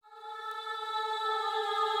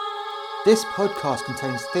This podcast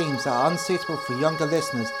contains themes that are unsuitable for younger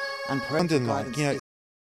listeners and parental guidance. You know, you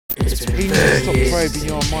need to stop probing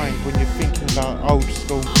your mind when you're thinking about old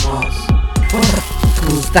school cars.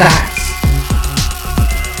 Who's that?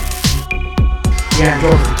 The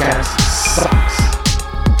Android Galaxy sucks.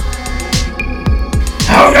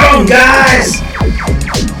 Hold on, guys!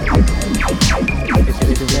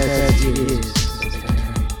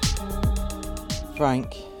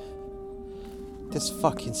 Frank, this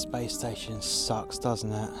fucking space station sucks,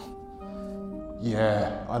 doesn't it?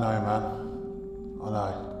 Yeah, I know, man. I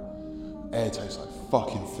know. Air tastes like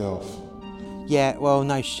fucking filth. Yeah, well,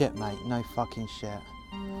 no shit, mate. No fucking shit.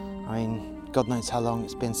 I mean, God knows how long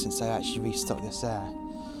it's been since they actually restocked this air.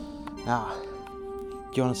 Now,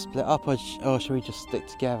 do you want to split up or should we just stick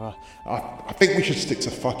together? I think we should stick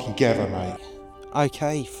to fucking together, mate.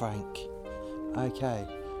 Okay, Frank. Okay.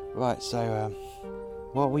 Right, so,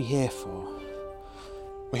 what are we here for?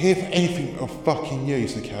 We're here for anything of fucking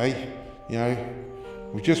use, okay? You know,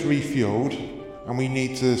 we just refueled and we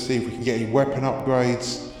need to see if we can get any weapon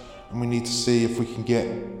upgrades and we need to see if we can get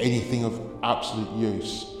anything of absolute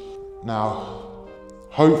use. Now,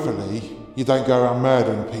 hopefully, you don't go around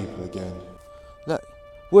murdering people again. Look,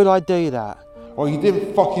 would I do that? Well, you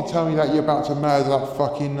didn't fucking tell me that you're about to murder that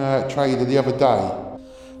fucking trader the other day.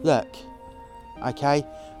 Look, okay,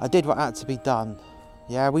 I did what had to be done.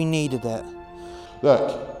 Yeah, we needed it.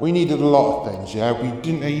 Look, we needed a lot of things, yeah? We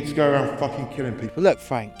didn't need to go around fucking killing people. But look,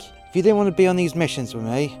 Frank, if you didn't want to be on these missions with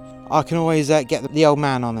me, I can always get the old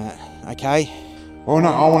man on it, okay? Well, no,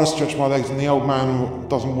 I want to stretch my legs and the old man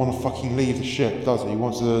doesn't want to fucking leave the ship, does he? He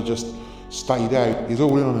wants to just stay there. He's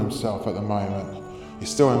all in on himself at the moment. He's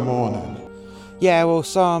still in mourning. Yeah, well,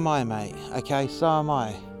 so am I, mate, okay? So am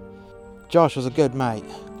I. Josh was a good mate.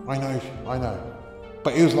 I know.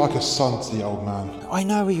 But he was like a son to the old man. I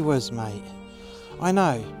know he was, mate. I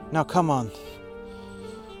know. Now, come on.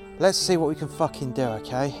 Let's see what we can fucking do,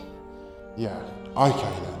 okay? Yeah,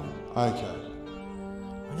 okay then. Okay.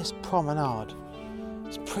 And this promenade,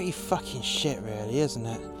 it's pretty fucking shit, really, isn't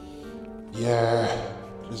it? Yeah,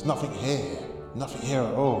 there's nothing here. Nothing here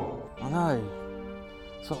at all. I know.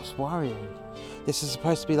 It's what's worrying. This is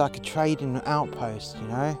supposed to be like a trading outpost, you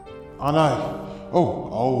know? I know.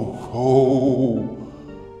 Oh.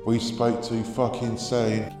 We spoke too fucking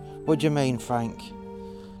soon. What do you mean, Frank?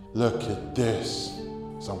 Look at this.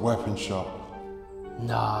 It's a weapon shop.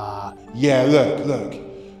 Nah. Yeah, look,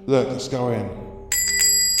 let's go in.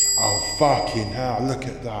 Oh, fucking hell, look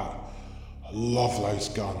at that. I love those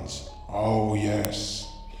guns. Oh, yes.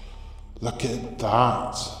 Look at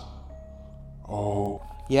that. Oh.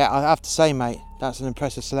 Yeah, I have to say, mate, that's an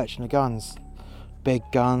impressive selection of guns. Big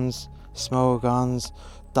guns, small guns,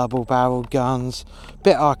 double-barreled guns.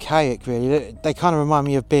 Bit archaic, really. They kind of remind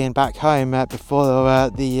me of being back home before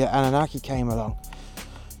the Anunnaki came along.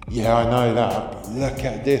 Yeah, I know that, but look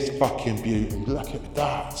at this fucking beauty. Look at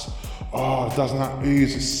that. Oh, doesn't that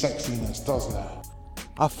ooze of sexiness, doesn't it?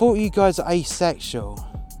 I thought you guys are asexual.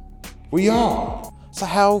 We are. So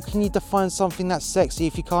how can you define something that's sexy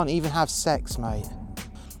if you can't even have sex, mate?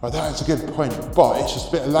 Oh, that's a good point, but it's just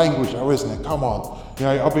a bit of language though, isn't it? Come on. You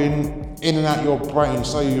know, I've been in and out your brain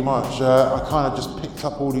so much, I kind of just picked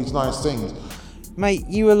up all these nice things. Mate,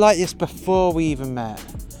 you were like this before we even met.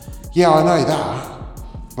 Yeah, I know that,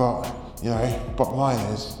 but, you know, bottom line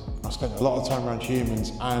is, I spent a lot of time around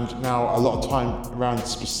humans and now a lot of time around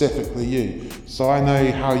specifically you. So I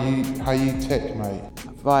know how you tick, mate.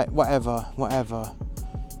 Right, whatever.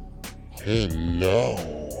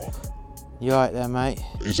 Hello. You right there, mate?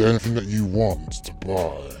 Is there anything that you want to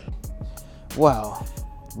buy? Well,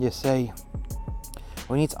 you see,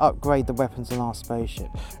 we need to upgrade the weapons on our spaceship.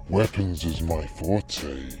 Weapons is my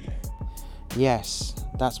forte. Yes,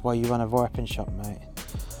 that's why you run a weapon shop, mate.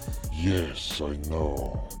 Yes, I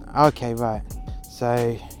know. Okay, right.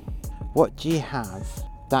 So, what do you have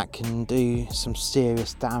that can do some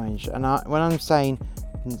serious damage? And when I'm saying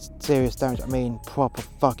serious damage, I mean proper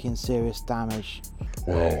fucking serious damage.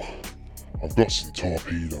 Well, I've got some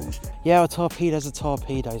torpedoes. Yeah, well, torpedoes are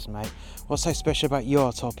torpedoes, mate. What's so special about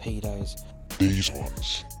your torpedoes? These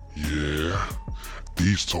ones. Yeah.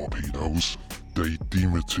 These torpedoes, they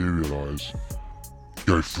dematerialize.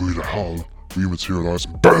 Go through the hull, rematerialize,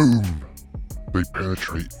 and boom! They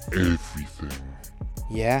penetrate everything.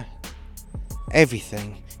 Yeah?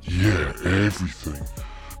 Everything? Yeah, everything.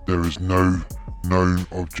 There is no known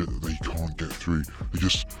object that they can't get through. They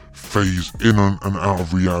just phase in and out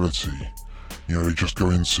of reality. You know, they just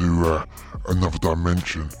go into another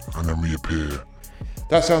dimension and then reappear.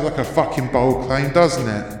 That sounds like a fucking bold claim, doesn't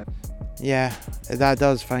it? Yeah, that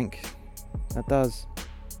does, Frank. That does.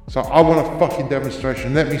 So I want a fucking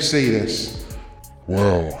demonstration. Let me see this.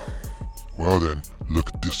 Well then, look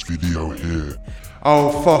at this video here.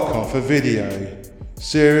 Oh, fuck off, a video.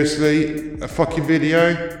 Seriously? A fucking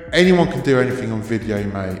video? Anyone can do anything on video,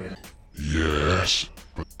 mate. Yes,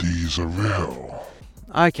 but these are real.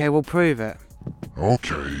 Okay, we'll prove it.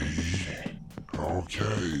 Okay.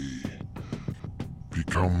 If you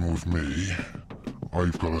come with me,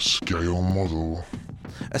 I've got a scale model.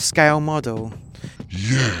 A scale model?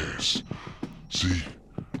 Yes. See,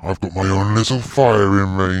 I've got my own little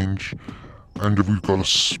firing range, and we've got a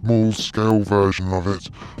small scale version of it,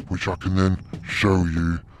 which I can then show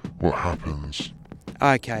you what happens.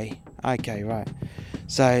 Okay, right.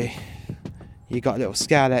 So, you got little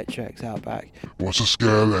scale electrics out back. What's a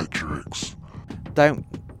scale electrics? Don't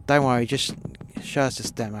worry, just show us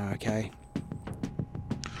this demo, okay?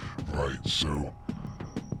 Right, so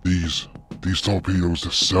these torpedoes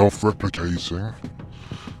are self-replicating.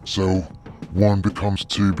 So 1 becomes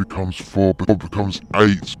 2, becomes 4, becomes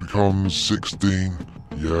 8, becomes 16.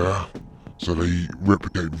 Yeah. So they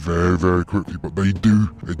replicate very, very quickly, but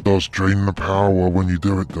it does drain the power when you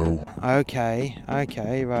do it though. Okay,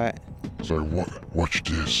 right. So watch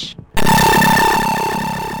this.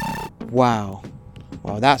 Wow,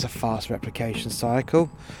 that's a fast replication cycle.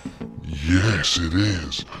 Yes, it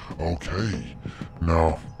is. Okay.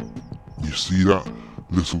 Now, you see that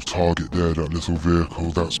little target there, that little vehicle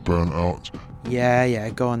that's burnt out? Yeah,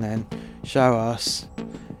 go on then. Show us.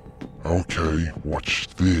 Okay, watch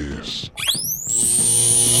this.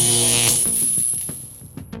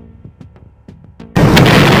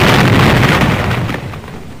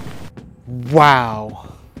 Wow,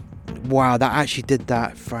 that actually did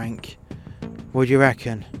that, Frank. What do you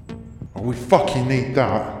reckon? Oh, we fucking need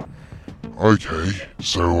that. Okay,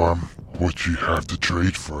 so what you have to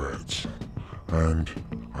trade for it? And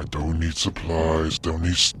I don't need supplies, don't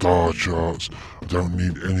need star charts, I don't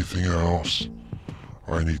need anything else.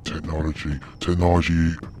 I need technology.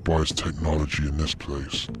 Technology buys technology in this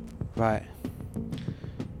place. Right.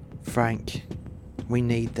 Frank, we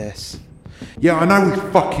need this. Yeah, I know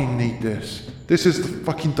we fucking need this. This is the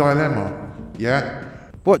fucking dilemma. Yeah?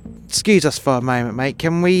 What? Excuse us for a moment, mate.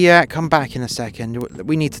 Can we come back in a second?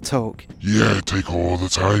 We need to talk. Yeah, take all the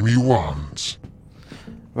time you want.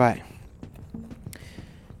 Right.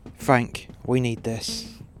 Frank, we need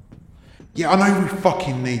this. Yeah, I know we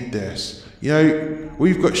fucking need this. You know,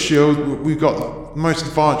 we've got shield, we've got the most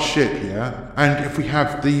advanced ship, yeah? And if we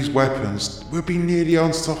have these weapons, we'll be nearly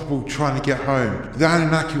unstoppable trying to get home. The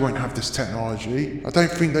Anunnaki won't have this technology. I don't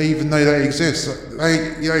think they even know they exist.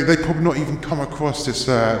 They probably not even come across this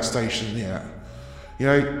station yet. You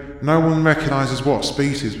know, no one recognises what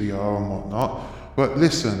species we are and whatnot. But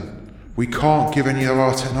listen, we can't give any of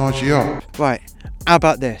our technology up. Right, how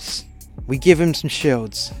about this? We give him some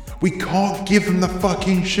shields. We can't give them the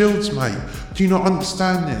fucking shields, mate. Do you not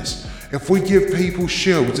understand this? If we give people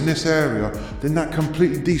shields in this area, then that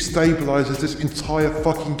completely destabilises this entire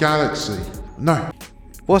fucking galaxy. No.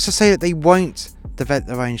 What's to say that they won't develop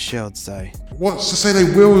their own shields, though? What's to say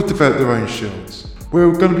they will develop their own shields?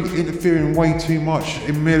 We're going to be interfering way too much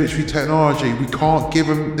in military technology. We can't give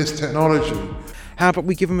them this technology. How about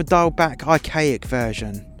we give them a dialed-back, archaic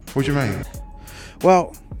version? What do you mean?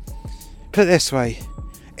 Well, put it this way.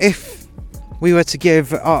 If we were to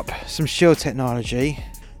give up some shield technology,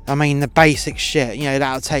 I mean the basic shit, you know,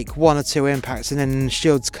 that'll take 1 or 2 impacts and then the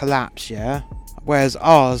shields collapse, yeah? Whereas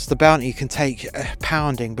ours, the bounty can take a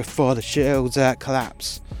pounding before the shields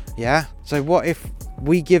collapse, yeah? So what if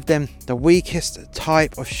we give them the weakest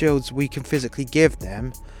type of shields we can physically give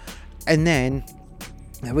them, and then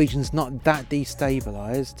the region's not that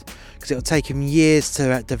destabilised, because it'll take them years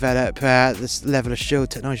to develop this level of shield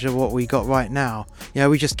technology of what we got right now. You know,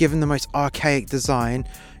 we just give them the most archaic design,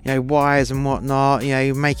 you know, wires and whatnot, you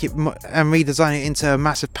know, make it and redesign it into a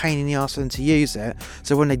massive pain in the arse for them to use it.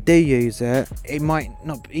 So when they do use it, it might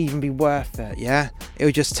not even be worth it, yeah?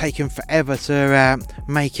 It'll just take them forever to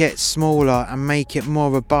make it smaller and make it more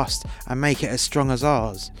robust and make it as strong as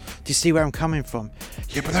ours. Do you see where I'm coming from?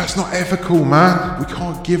 Yeah, but that's not ethical, man. We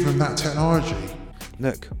can't give them that technology.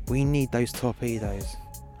 Look, we need those torpedoes,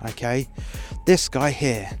 okay? This guy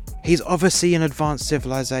here, he's obviously an advanced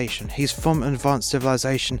civilization. He's from an advanced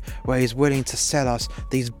civilization where he's willing to sell us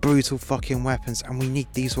these brutal fucking weapons, and we need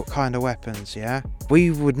these kind of weapons, yeah? We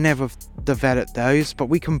would never develop those, but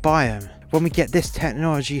we can buy them. When we get this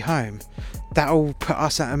technology home, that'll put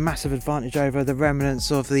us at a massive advantage over the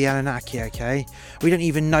remnants of the Anunnaki, okay? We don't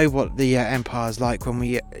even know what the Empire's like when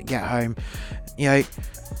we get home, you know.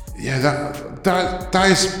 Yeah,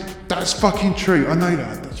 that's fucking true. I know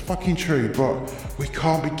that's fucking true, but we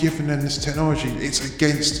can't be giving them this technology. It's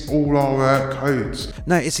against all our codes.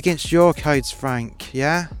 No, it's against your codes, Frank,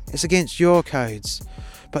 yeah? It's against your codes.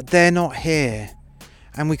 But they're not here.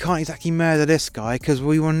 And we can't exactly murder this guy because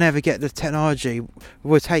we will never get the technology.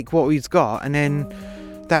 We'll take what we've got and then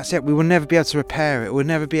that's it. We will never be able to repair it. We'll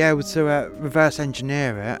never be able to reverse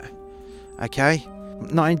engineer it. Okay?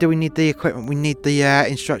 Not only do we need the equipment, we need the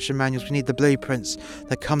instruction manuals, we need the blueprints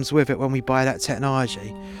that comes with it when we buy that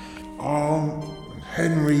technology.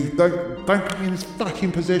 Henry, don't put me in this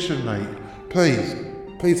fucking position, mate. Please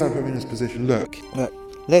don't put me in this position. Look,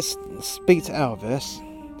 let's speak to Elvis.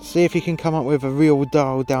 See if he can come up with a real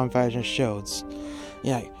dialed down version of shields.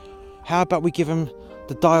 You know, how about we give him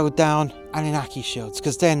the dialed down Anunnaki shields?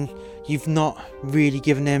 Because then you've not really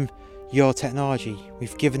given them your technology.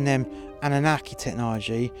 We've given them Anunnaki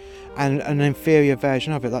technology and an inferior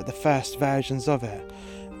version of it, like the first versions of it,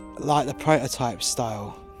 like the prototype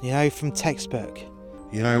style, you know, from textbook.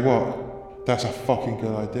 You know what? That's a fucking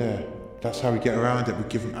good idea. That's how we get around it. We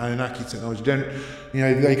give them Anunnaki technology. Then, you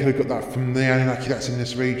know, they could have got that from the Anunnaki that's in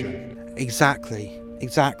this region. Exactly.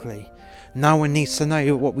 No one needs to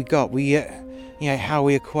know what we got. You know, how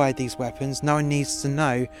we acquired these weapons. No one needs to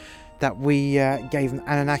know that we gave them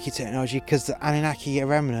Anunnaki technology, because the Anunnaki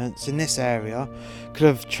remnants in this area could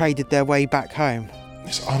have traded their way back home.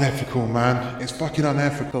 It's unethical, man. It's fucking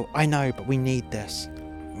unethical. I know, but we need this.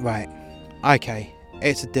 Right. Okay.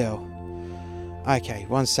 It's a deal. Okay,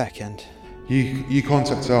 1 second. You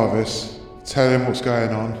contact Elvis, tell him what's going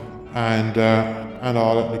on, and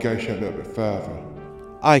I'll negotiate a little bit further.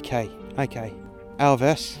 Okay.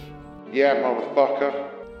 Elvis? Yeah, motherfucker.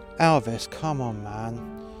 Elvis, come on, man.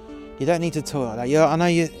 You don't need to talk like that. I know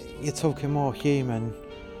you're talking more human.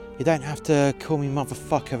 You don't have to call me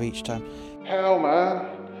motherfucker each time. Hell, man.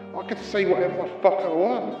 I get to say whatever the fuck I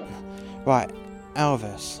want. Right,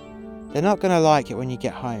 Elvis. They're not going to like it when you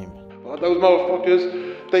get home. Well, those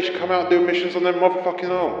motherfuckers, they should come out and do missions on their motherfucking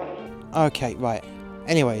own. Okay, right.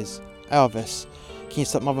 Anyways, Elvis, can you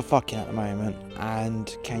stop motherfucking at the moment?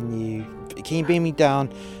 And can you beam me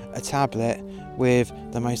down a tablet with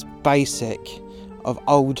the most basic of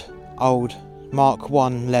old Mark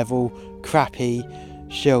 1 level crappy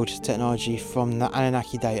shield technology from the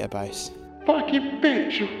Anunnaki database? Fucking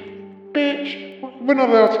bitch. We're not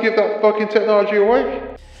allowed to give that fucking technology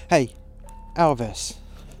away. Hey, Elvis.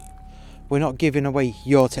 We're not giving away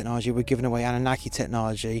your technology, we're giving away Anunnaki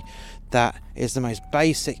technology that is the most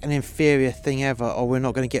basic and inferior thing ever, or we're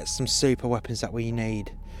not going to get some super weapons that we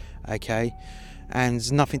need. Okay? And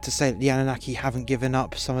there's nothing to say that the Anunnaki haven't given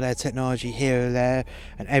up some of their technology here and there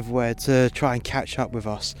and everywhere to try and catch up with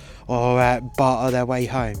us or barter their way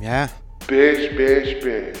home, yeah?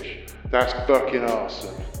 Bitch. That's fucking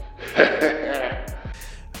awesome.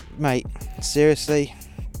 Mate, seriously?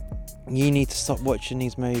 You need to stop watching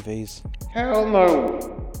these movies. Hell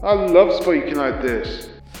no. I love speaking like this.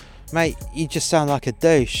 Mate, you just sound like a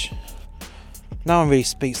douche. No one really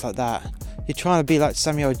speaks like that. You're trying to be like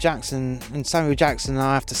Samuel Jackson, and Samuel Jackson,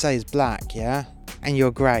 I have to say, is black, yeah? And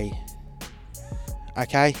you're grey.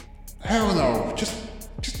 Okay? Hell no. Just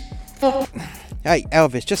fuck. Hey,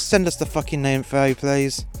 Elvis, just send us the fucking info,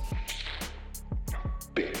 please.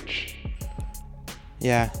 Bitch.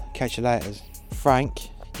 Yeah, catch you later. Frank,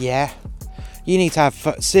 yeah? You need to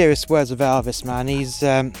have serious words with Elvis, man. He's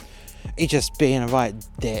just being a right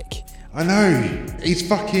dick. I know. He's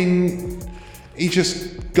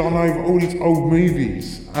just gone over all these old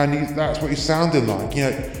movies, and that's what he's sounding like. You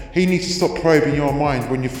know, he needs to stop probing your mind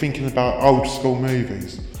when you're thinking about old school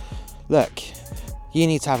movies. Look, you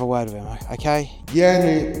need to have a word with him, okay?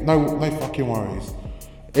 Yeah, no fucking worries.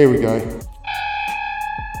 Here we go.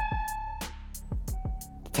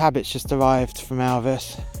 The tablet's just arrived from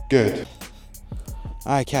Elvis. Good.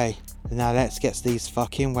 Okay, now let's get these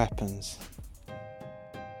fucking weapons.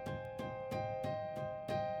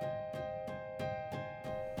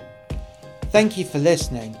 Thank you for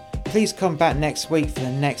listening. Please come back next week for the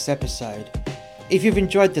next episode. If you've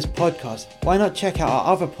enjoyed this podcast, why not check out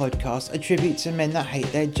our other podcast, A Tribute to Men That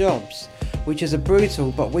Hate Their Jobs, which is a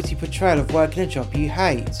brutal but witty portrayal of working a job you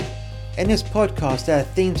hate. In this podcast, there are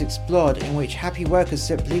themes explored in which happy workers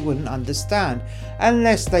simply wouldn't understand,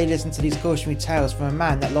 unless they listen to these cautionary tales from a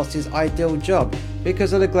man that lost his ideal job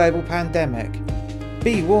because of the global pandemic.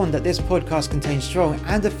 Be warned that this podcast contains strong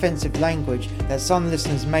and offensive language that some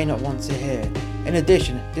listeners may not want to hear. In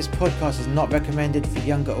addition, this podcast is not recommended for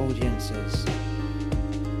younger audiences.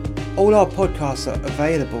 All our podcasts are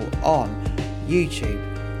available on YouTube.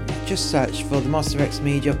 Just search for the Master X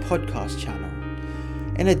Media podcast channel.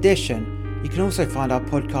 In addition, you can also find our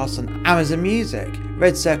podcasts on Amazon Music,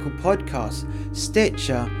 Red Circle Podcasts,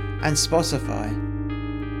 Stitcher and Spotify.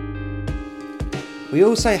 We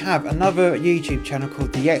also have another YouTube channel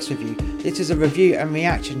called The X Review. This is a review and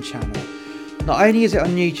reaction channel. Not only is it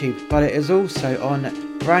on YouTube, but it is also on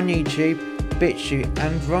Brand YouTube, BitChute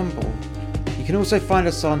and Rumble. You can also find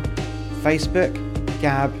us on Facebook,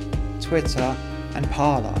 Gab, Twitter and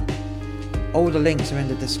Parler. All the links are in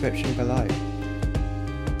the description below.